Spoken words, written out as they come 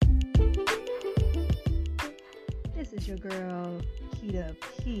your girl Keita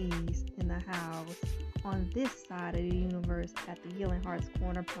Keys in the house on this side of the universe at the Healing Hearts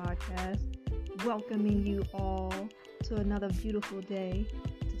Corner podcast, welcoming you all to another beautiful day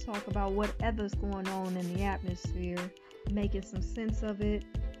to talk about whatever's going on in the atmosphere, making some sense of it,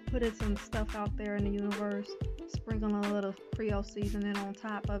 putting some stuff out there in the universe, sprinkling a little Creole seasoning on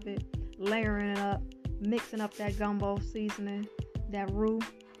top of it, layering it up, mixing up that gumbo seasoning, that roux,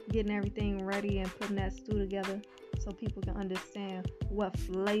 getting everything ready and putting that stew together so people can understand what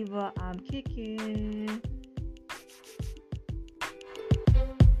flavor I'm kicking.